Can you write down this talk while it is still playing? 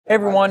Hey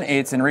everyone,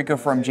 it's Enrico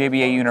from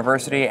JBA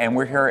University, and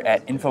we're here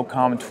at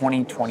Infocomm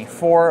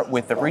 2024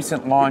 with the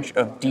recent launch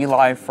of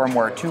dLive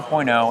Firmware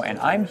 2.0, and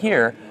I'm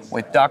here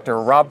with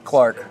Dr. Rob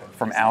Clark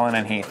from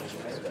Allen & Heath.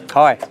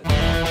 Hi.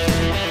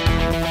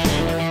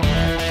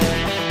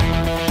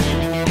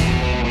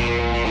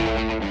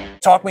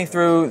 Talk me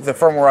through the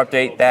firmware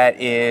update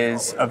that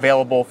is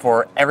available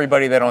for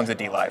everybody that owns a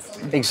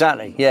dLive.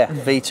 Exactly, yeah,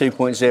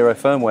 V2.0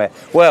 firmware.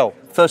 Well,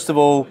 first of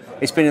all,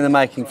 it's been in the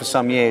making for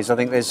some years. I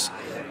think there's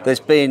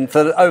been,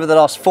 over the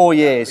last 4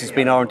 years, there's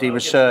been R&D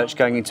research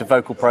going into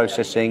vocal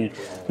processing,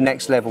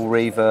 next level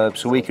reverb,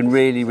 so we can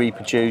really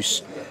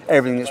reproduce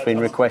everything that's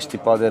been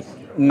requested by the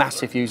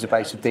massive user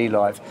base of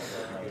dLive.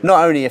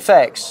 Not only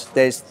effects,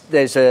 there's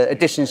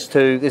additions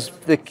to, there's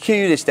the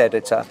cue list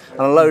editor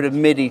and a load of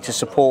MIDI to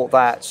support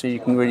that, so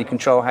you can really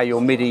control how your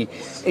MIDI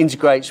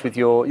integrates with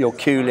your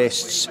cue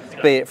lists,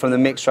 be it from the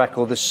mix rack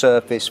or the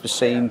surface for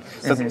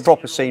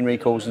proper scene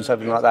recalls and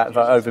something like that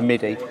over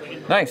MIDI.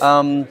 Nice.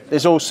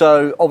 There's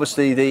also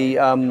obviously the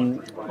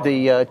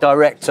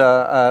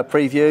director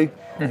preview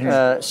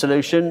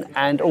solution,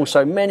 and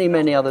also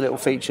many other little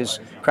features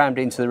crammed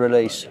into the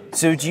release.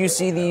 So do you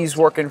see these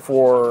working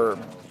for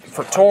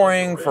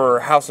touring,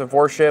 for house of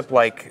worship?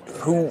 Like,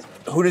 who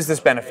does this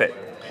benefit?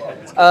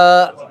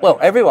 Well,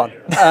 everyone.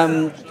 I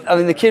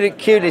mean, the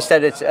cue list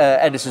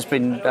editor's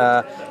been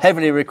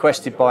heavily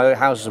requested by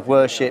houses of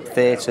worship,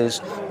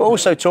 theatres, but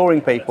also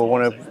touring people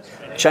want to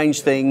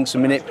change things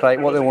and manipulate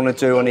what they want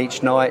to do on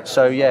each night.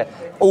 So yeah,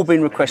 all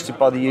been requested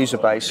by the user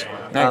base.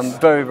 Nice. I'm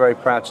very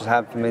proud to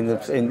have them in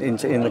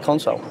the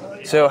console.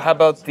 So how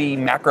about the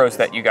macros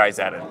that you guys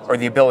added, or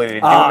the ability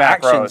to do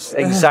macros? Actions,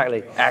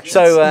 exactly. Actions.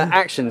 So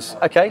actions.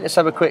 Okay, let's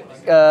have a quick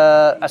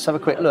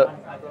look.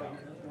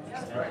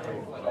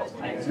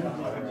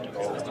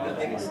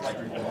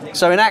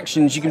 So in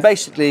actions, you can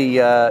basically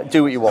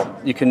do what you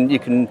want. You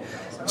can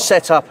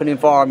set up an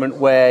environment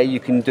where you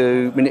can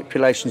do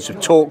manipulations of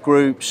talk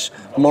groups,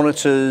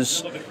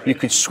 monitors. You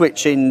could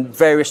switch in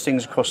various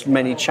things across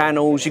many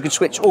channels. You could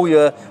switch all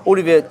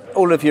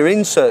of your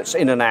inserts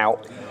in and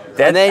out.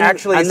 That's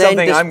actually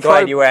something I'm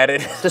glad you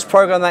added. Just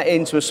program that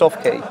into a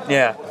soft key.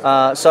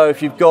 Yeah. So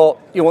if you want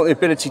the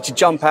ability to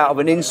jump out of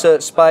an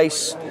insert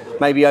space,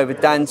 maybe over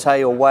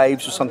Dante or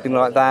Waves or something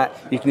like that,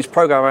 you can just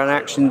program an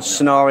action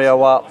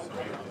scenario up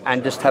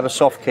and just have a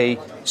soft key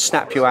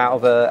snap you out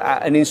of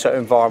an insert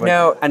environment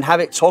now, and have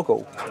it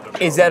toggle.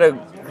 Is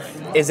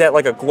that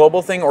like a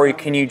global thing, or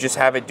can you just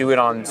have it do it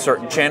on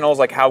certain channels?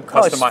 Like how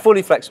customized? It's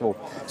fully flexible.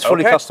 It's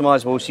fully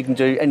customizable, so you can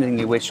do anything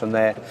you wish on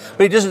there.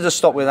 But it doesn't just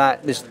stop with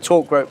that. There's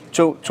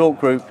talkback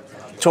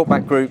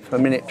group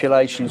and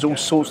manipulations, all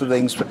sorts of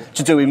things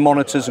to do with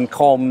monitors and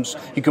comms.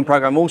 You can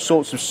program all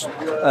sorts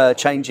of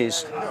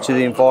changes to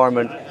the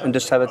environment and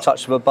just have a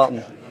touch of a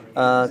button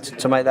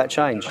to make that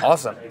change.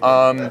 Awesome.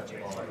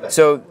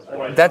 So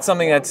that's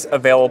something that's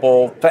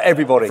available for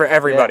everybody. For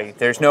everybody. Yeah.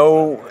 There's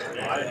no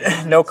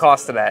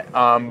cost to that.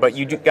 But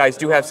you guys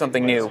do have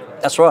something new.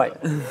 That's right.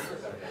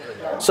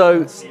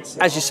 So,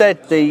 as you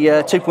said, the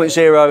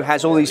 2.0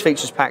 has all these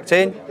features packed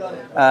in,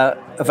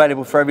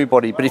 available for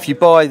everybody. But if you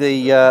buy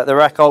the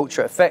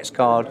RackUltra FX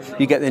Card,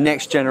 you get the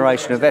next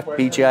generation of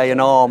FPGA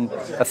and ARM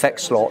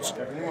effects slots.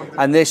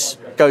 And this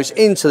goes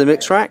into the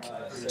mix rack.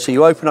 So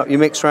you open up your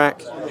mix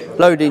rack,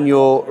 load in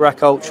your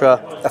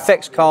RackUltra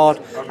FX Card,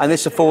 and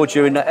this affords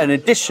you an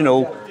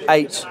additional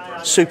 8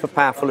 super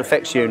powerful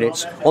effects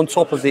units on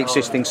top of the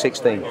existing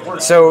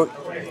 16. So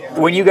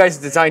when you guys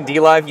designed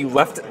dLive, you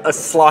left a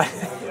slot.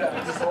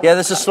 Yeah,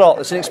 there's a slot.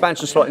 There's an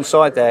expansion slot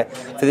inside there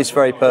for this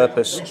very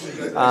purpose.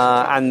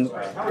 And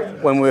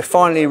when we're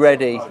finally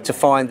ready to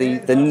find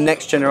the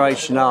next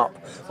generation up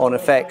on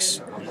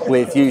effects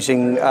with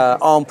using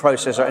ARM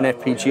processor and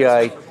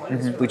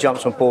FPGA, we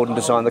jumped on board and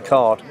designed the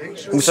card.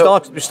 And we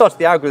started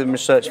the algorithm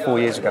research 4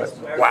 years ago.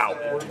 Wow.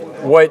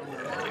 What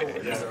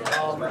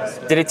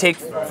did it take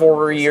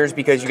 4 years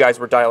because you guys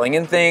were dialing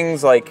in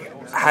things?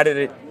 Like, how did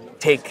it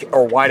take,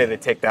 or why did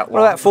it take that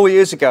long? Well, about 4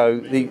 years ago,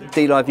 the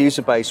dLive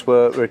user base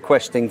were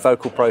requesting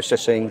vocal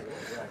processing,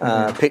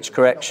 pitch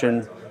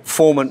correction,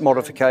 formant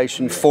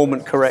modification,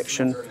 formant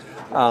correction,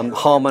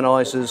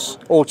 harmonizers,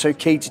 auto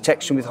key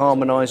detection with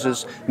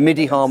harmonizers,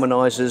 MIDI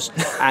harmonizers,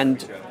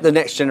 and the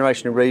next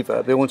generation of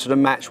reverb. They wanted to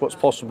match what's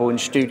possible in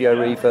studio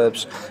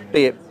reverbs,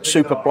 be it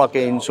super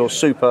plugins or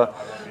super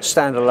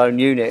standalone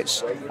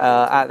units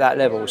at that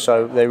level.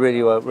 So they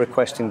really were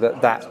requesting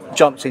that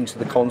jumped into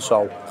the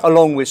console,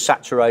 along with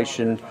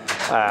saturation,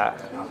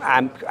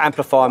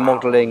 amplifier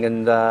modeling,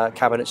 and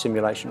cabinet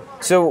simulation.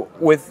 So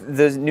with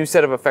the new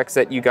set of effects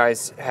that you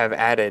guys have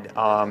added,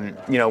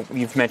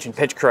 you've mentioned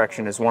pitch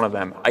correction as one of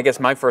them. I guess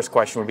my first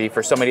question would be,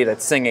 for somebody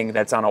that's singing,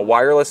 that's on a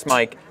wireless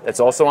mic, that's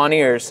also on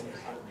ears,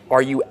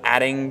 are you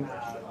adding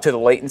to the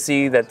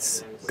latency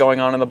that's going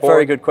on in the board?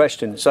 Very good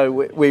question. So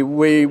we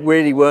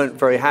really weren't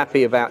very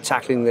happy about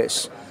tackling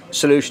this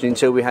solution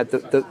until we had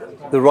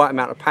the right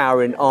amount of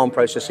power in ARM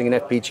processing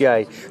and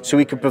FPGA, so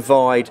we could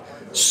provide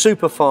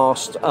super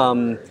fast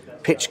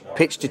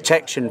pitch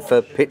detection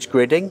for pitch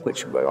gridding,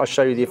 which I'll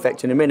show you the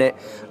effect in a minute,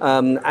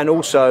 and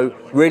also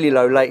really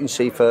low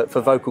latency for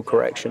vocal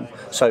correction.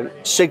 So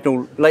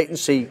signal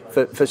latency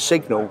for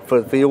signal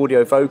for the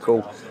audio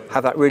vocal,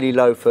 have that really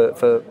low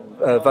for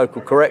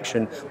vocal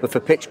correction, but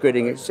for pitch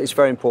gridding, it's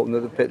very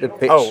important that the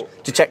pitch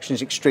detection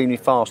is extremely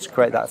fast to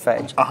create that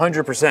effect.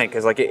 100%,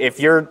 because like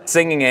if you're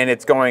singing and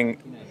it's going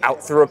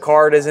out through a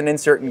card as an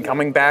insert and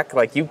coming back,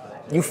 like you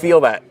feel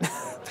that.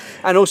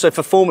 And also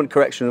for formant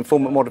correction and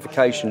formant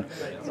modification,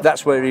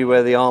 that's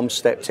where the arms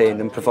stepped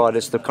in and provided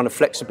us the kind of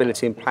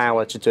flexibility and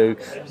power to do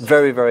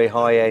very, very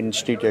high-end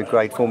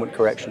studio-grade formant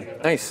correction.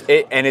 Nice.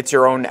 And it's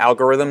your own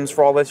algorithms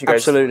for all this? You guys?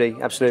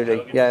 Absolutely,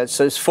 absolutely. Yeah,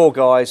 so it's 4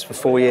 guys for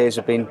 4 years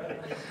have been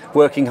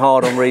working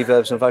hard on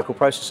reverbs and vocal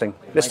processing.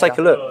 Let's take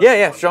a look.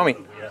 Yeah, show me.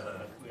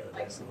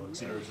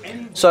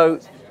 So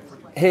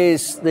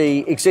here's the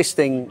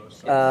existing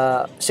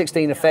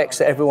 16 effects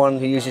that everyone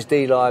who uses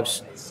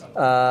dLive's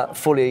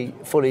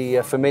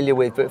fully familiar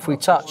with. But if we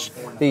touch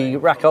the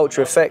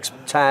RackUltra FX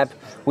tab,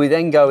 we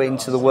then go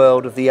into the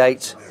world of the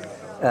 8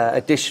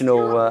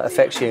 additional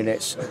effects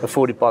units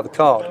afforded by the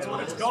card.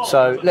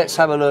 So let's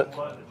have a look.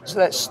 So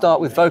let's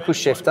start with vocal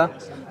shifter.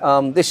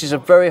 This is a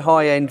very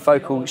high-end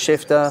vocal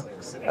shifter,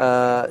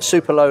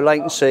 super low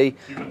latency,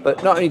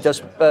 but not only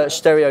does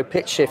stereo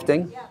pitch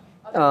shifting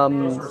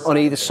on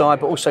either side,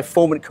 but also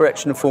formant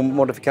correction and formant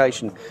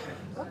modification.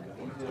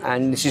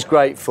 And this is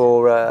great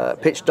for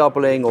pitch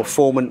doubling or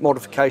formant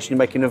modification,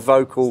 making a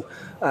vocal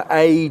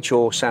age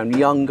or sound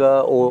younger,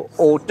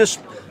 or just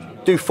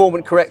do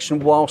formant correction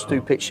whilst do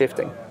pitch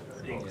shifting.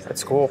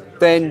 That's cool.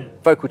 Then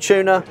vocal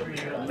tuner.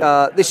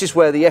 This is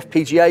where the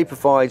FPGA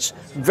provides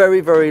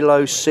very, very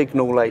low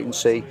signal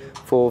latency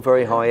for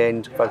very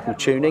high-end vocal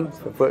tuning,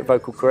 for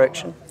vocal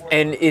correction.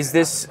 And is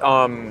this,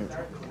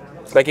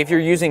 like if you're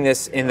using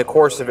this in the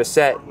course of a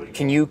set,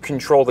 can you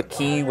control the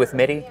key with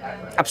MIDI?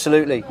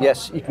 Absolutely,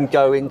 yes. You can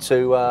go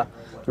into the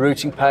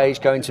routing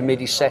page, go into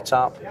MIDI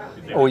setup,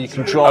 or you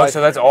can drive. Oh,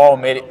 so that's all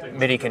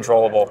MIDI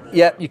controllable.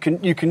 Yeah, you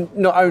can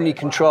not only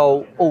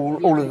control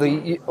all of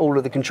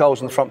the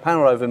controls on the front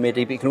panel over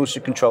MIDI, but you can also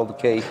control the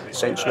key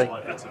essentially.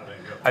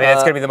 I mean,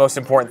 that's going to be the most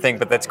important thing,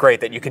 but that's great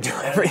that you can do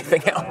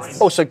everything else.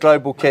 Also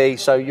global key,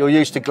 so you're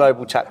used to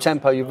global tap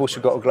tempo, you've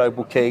also got a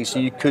global key, so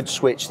you could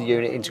switch the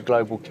unit into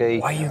global key.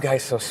 Why are you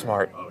guys so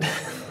smart?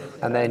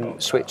 And then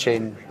switch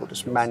in, we'll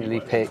just manually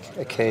pick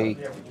a key,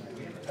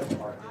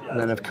 and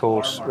then of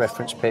course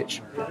reference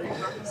pitch.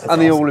 That's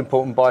and the awesome.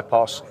 All-important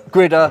bypass.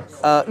 Gridder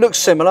looks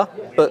similar,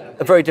 but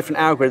a very different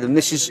algorithm.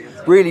 This is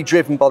really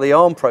driven by the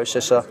ARM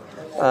processor.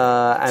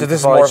 And so this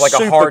is more of like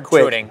a hard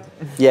tuning.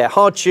 Yeah,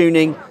 hard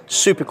tuning,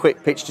 super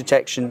quick pitch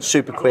detection,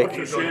 super quick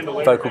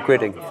vocal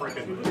gridding.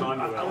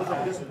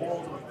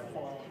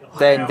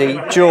 Then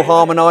the dual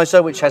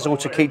harmonizer, which has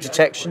auto key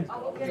detection.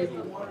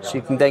 So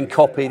you can then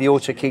copy the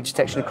auto key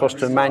detection across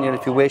to a manual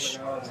if you wish.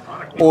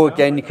 Or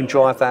again, you can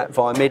drive that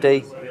via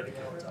MIDI.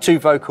 2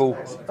 vocal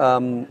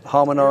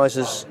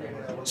harmonizers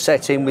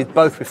set in with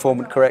both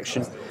formant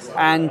correction.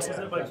 And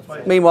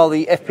meanwhile,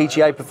 the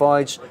FPGA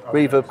provides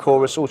reverb,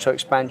 chorus, auto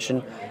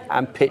expansion,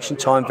 and pitch and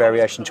time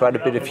variation to add a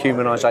bit of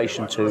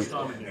humanization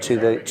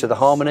to the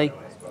harmony.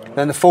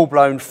 Then the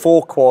full-blown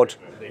 4-quad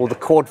or the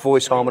quad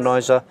voice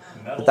harmonizer,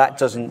 but that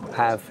doesn't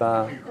have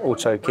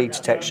auto key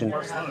detection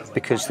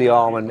because the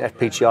ARM and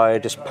FPGA are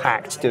just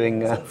packed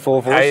doing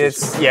 4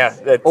 voices.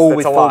 All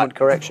with formant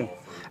correction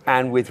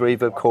and with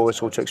reverb,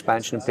 chorus, auto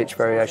expansion, and pitch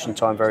variation,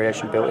 time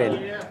variation built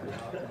in.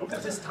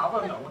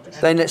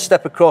 Then let's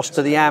step across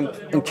to the amp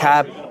and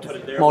cab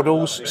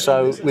models.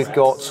 So we've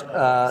got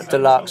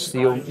Deluxe.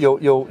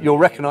 You'll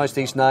recognise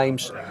these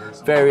names.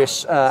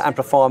 Various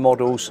amplifier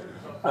models,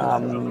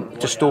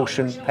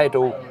 distortion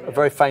pedal, a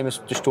very famous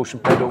distortion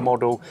pedal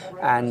model,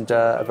 and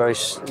a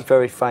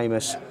very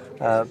famous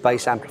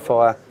bass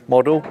amplifier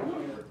model.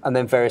 And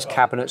then various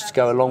cabinets to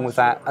go along with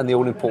that, and the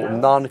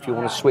all-important none. If you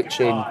want to switch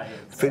in,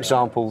 for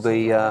example,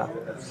 the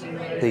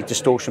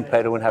distortion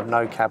pedal and have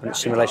no cabinet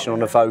simulation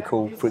on a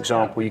vocal, for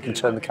example, you can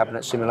turn the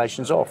cabinet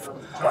simulations off.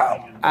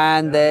 Wow.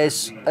 And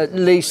there's at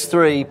least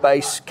 3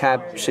 bass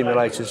cab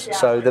simulators.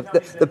 So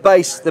the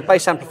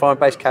bass amplifier and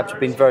bass cabs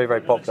have been very,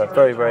 very popular,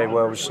 very, very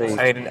well received.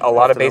 I mean, a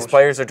lot of bass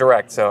players are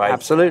direct, so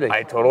absolutely.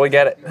 I totally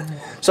get it.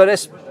 So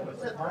let's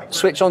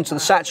switch on to the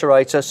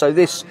Saturator. So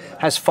this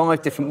has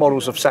 5 different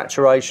models of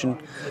saturation,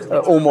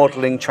 all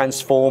modelling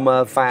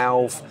transformer,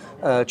 valve,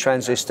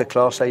 transistor,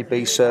 class A,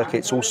 B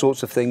circuits, all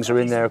sorts of things are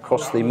in there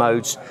across the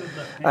modes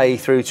A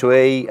through to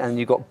E, and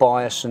you've got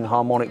bias and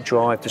harmonic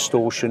drive,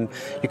 distortion.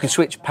 You can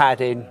switch pad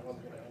in,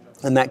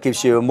 and that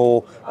gives you a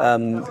more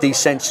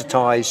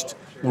desensitized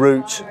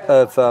route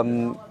of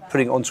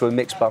putting it onto a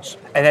mix bus.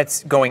 And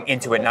that's going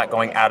into it, not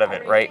going out of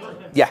it, right?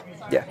 Yeah,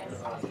 yeah.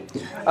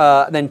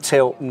 And then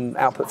tilt and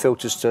output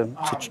filters to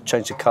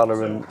change the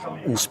colour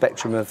and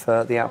spectrum of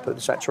the output of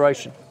the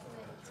saturation.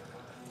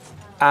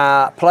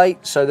 Plate,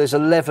 so there's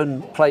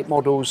 11 plate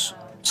models.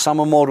 Some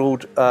are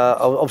modelled,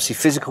 obviously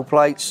physical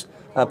plates,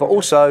 but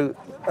also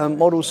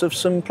models of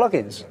some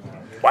plugins.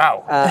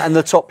 Wow. And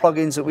the top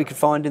plugins that we could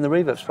find in the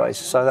reverb space.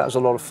 So that was a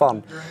lot of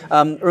fun.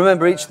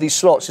 Remember, each of these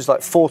slots is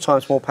like 4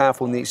 times more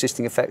powerful than the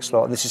existing effect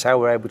slot, and this is how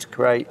we're able to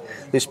create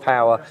this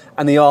power.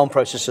 And the ARM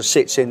processor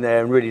sits in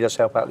there and really does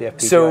help out the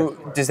FPGA. So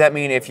does that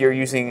mean if you're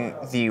using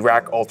the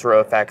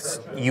RackUltra FX,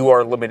 you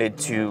are limited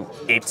to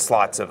 8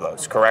 slots of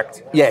those,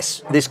 correct?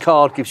 Yes, this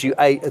card gives you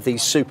 8 of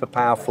these super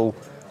powerful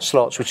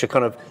slots, which are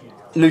kind of,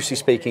 loosely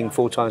speaking,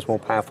 4 times more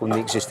powerful than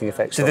the existing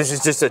effects. So this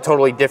is just a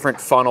totally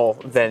different funnel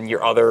than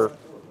your other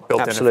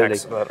built-in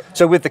effects?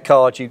 So with the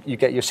card, you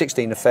get your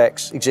 16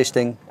 effects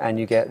existing, and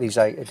you get these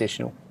 8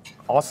 additional.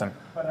 Awesome.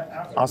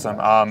 Awesome.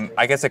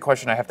 I guess a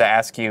question I have to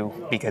ask you,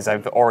 because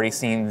I've already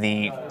seen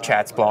the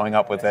chats blowing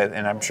up with it,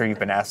 and I'm sure you've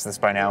been asked this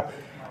by now.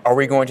 Are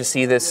we going to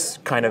see this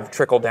kind of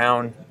trickle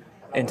down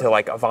into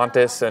like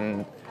Avantis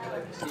and...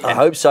 I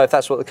hope so, if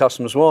that's what the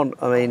customers want.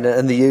 I mean,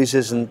 and the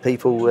users and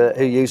people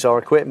who use our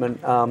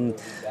equipment.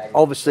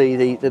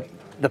 Obviously,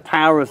 the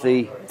power of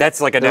the...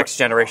 That's like a next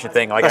generation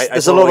thing. Like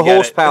there's a lot of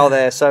horsepower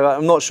there, so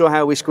I'm not sure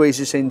how we squeeze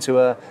this into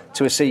a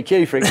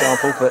CQ, for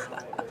example,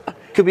 but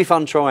could be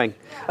fun trying.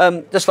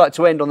 Just like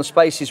to end on the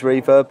Spaces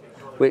reverb,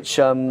 which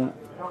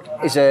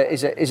is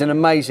an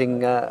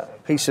amazing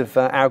piece of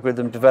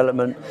algorithm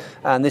development,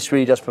 and this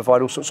really does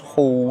provide all sorts of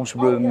halls,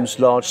 rooms,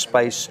 large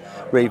space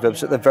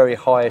reverbs at the very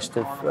highest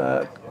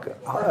of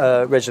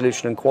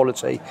resolution and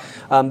quality.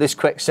 This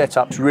quick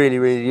setup's really,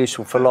 really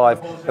useful for live.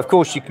 Of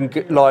course, you can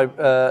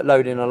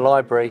load in a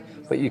library,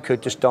 but you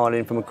could just dial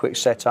in from a quick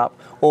setup,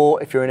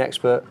 or if you're an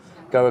expert,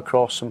 go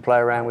across and play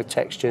around with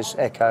textures,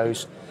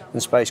 echoes,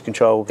 and space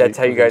control. That's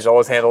how you guys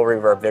always handle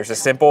reverb. There's a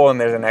simple and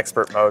there's an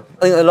expert mode.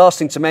 I think the last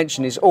thing to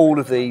mention is all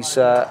of these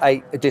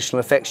 8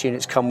 additional effects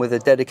units come with a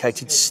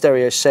dedicated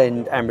stereo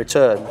send and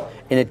return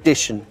in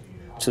addition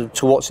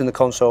to what's in the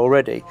console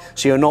already.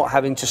 So you're not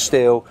having to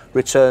steal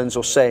returns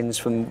or sends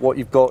from what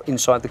you've got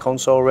inside the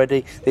console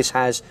already. This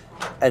has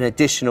an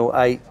additional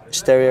 8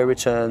 stereo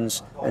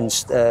returns and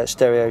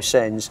stereo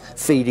sends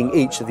feeding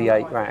each of the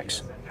 8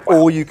 racks.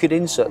 Wow. Or you could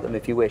insert them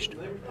if you wished.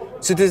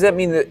 So does that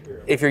mean that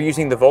if you're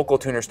using the vocal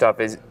tuner stuff,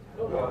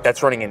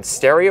 that's running in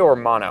stereo or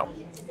mono?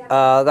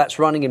 That's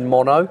running in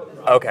mono.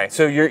 Okay,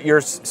 so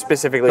you're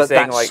specifically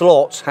saying that like...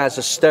 slot has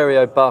a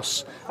stereo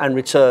bus and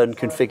return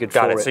configured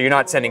Got for it. So you're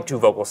not sending 2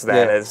 vocals to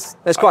that. Yeah.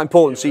 That's quite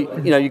important. So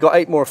you've got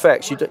 8 more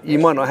effects. You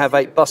might not have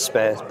 8 bus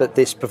spares, but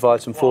this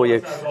provides them for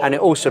you. And it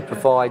also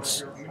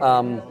provides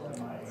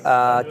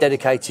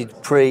dedicated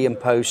pre and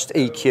post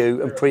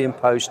EQ and pre and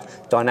post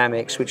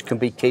dynamics, which can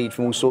be keyed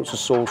from all sorts of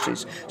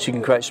sources. So you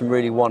can create some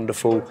really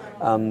wonderful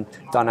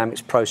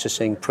dynamics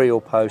processing pre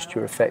or post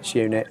your effects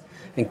unit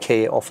and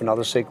key it off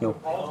another signal.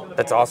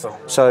 That's awesome.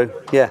 So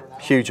yeah,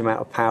 huge amount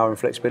of power and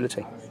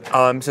flexibility.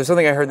 So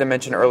something I heard them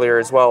mention earlier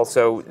as well.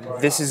 So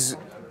this is,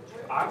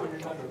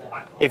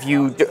 if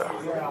you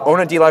own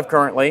a dLive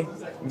currently,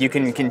 you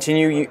can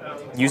continue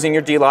using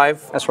your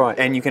dLive. That's right.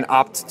 And you can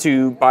opt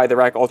to buy the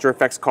RackUltra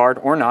FX card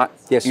or not.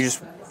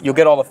 Yes. You'll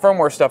get all the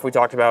firmware stuff we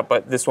talked about,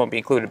 but this won't be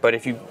included. But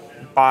if you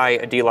buy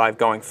a dLive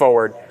going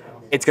forward,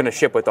 it's going to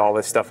ship with all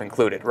this stuff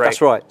included, right?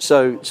 That's right.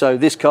 So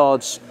this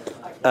card's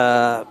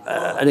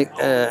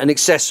an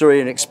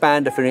accessory, an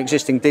expander for an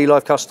existing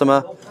dLive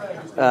customer.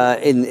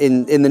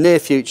 In the near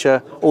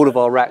future, all of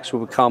our racks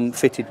will become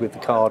fitted with the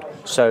card.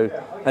 So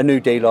a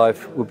new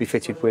dLive will be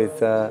fitted with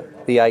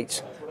the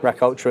 8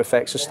 RackUltra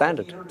FX as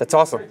standard. That's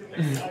awesome.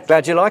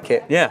 Glad you like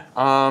it. Yeah.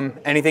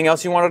 Anything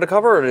else you wanted to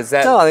cover, or is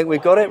that? No, I think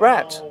we've got it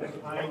wrapped.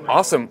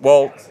 Awesome.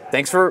 Well,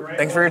 thanks for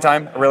your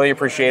time. I really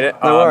appreciate it.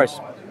 No worries.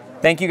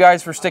 Thank you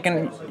guys for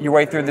sticking your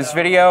way through this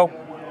video.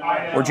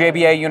 We're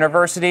JBA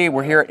University.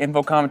 We're here at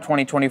Infocomm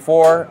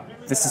 2024.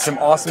 This is some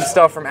awesome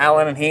stuff from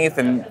Alan and Heath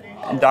and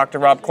Dr.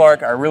 Rob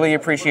Clark. I really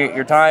appreciate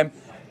your time.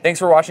 Thanks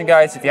for watching,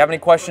 guys. If you have any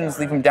questions,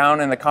 leave them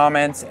down in the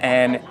comments,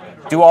 and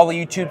do all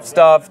the YouTube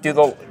stuff. Do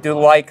the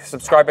like,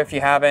 subscribe if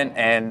you haven't,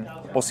 and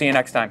we'll see you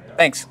next time.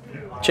 Thanks.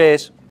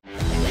 Cheers.